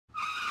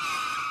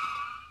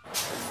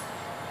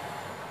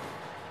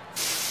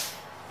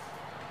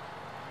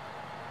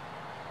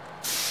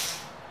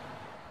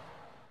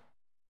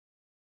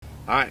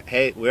Alright,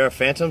 hey, we are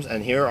Phantoms,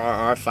 and here are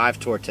our 5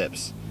 tour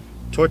tips.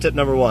 Tour tip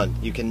number 1,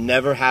 you can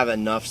never have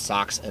enough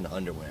socks and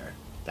underwear.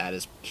 That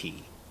is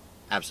key.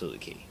 Absolutely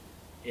key.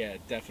 Yeah,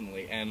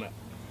 definitely. And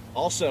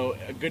also,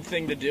 a good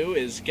thing to do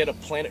is get a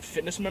Planet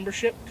Fitness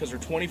membership, because they're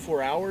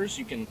 24 hours.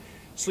 You can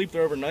sleep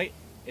there overnight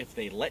if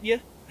they let you.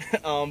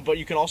 But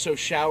you can also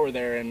shower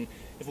there, and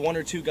if one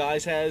or two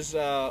guys has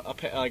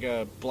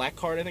a black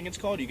card, I think it's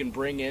called, you can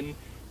bring in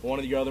one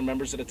of your other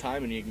members at a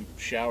time and you can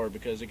shower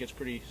because it gets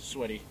pretty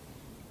sweaty.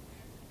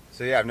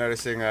 So yeah, I'm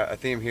noticing a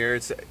theme here.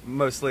 It's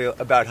mostly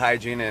about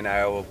hygiene, and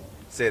I will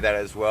say that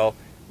as well.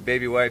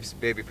 Baby wipes,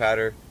 baby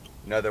powder,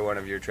 another one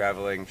of your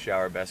traveling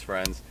shower best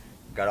friends.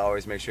 Got to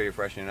always make sure you're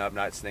freshening up,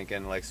 not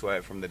stinking like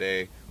sweat from the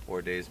day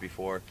or days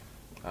before.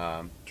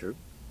 True.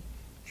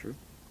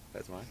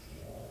 That's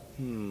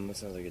mine. That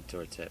sounds like a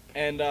tour tip.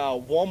 And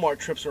Walmart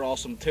trips are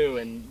awesome too,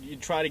 and you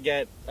try to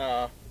get,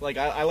 like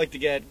I like to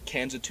get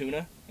cans of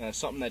tuna,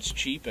 something that's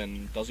cheap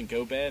and doesn't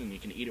go bad and you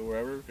can eat it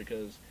wherever,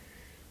 because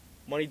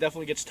money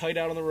definitely gets tight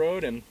out on the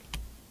road and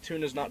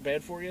tuna's not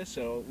bad for you,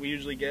 so we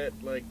usually get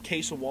like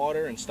case of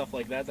water and stuff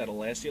like that that'll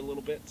last you a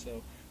little bit, so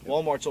yep.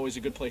 Walmart's always a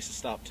good place to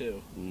stop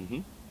too.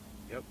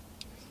 Yep.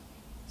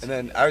 And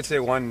then I would say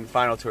one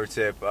final tour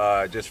tip,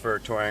 just for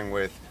touring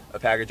with a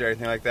package or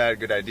anything like that, a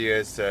good idea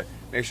is to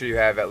make sure you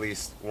have at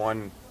least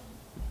one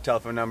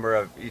telephone number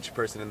of each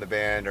person in the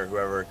band or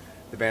whoever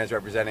the band is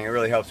representing. It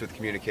really helps with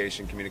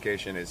communication.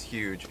 Communication is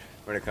huge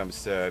when it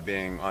comes to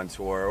being on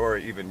tour or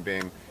even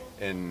being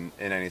in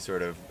any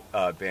sort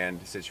of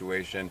band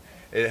situation.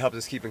 It helps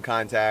us keep in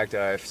contact.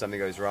 If something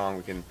goes wrong,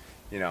 we can,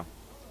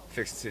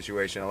 fix the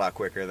situation a lot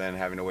quicker than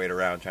having to wait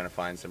around trying to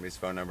find somebody's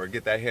phone number.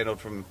 Get that handled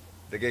from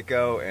the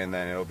get-go, and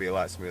then it'll be a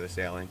lot smoother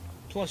sailing.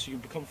 Plus, you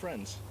become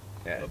friends.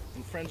 Yeah.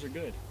 And friends are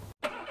good.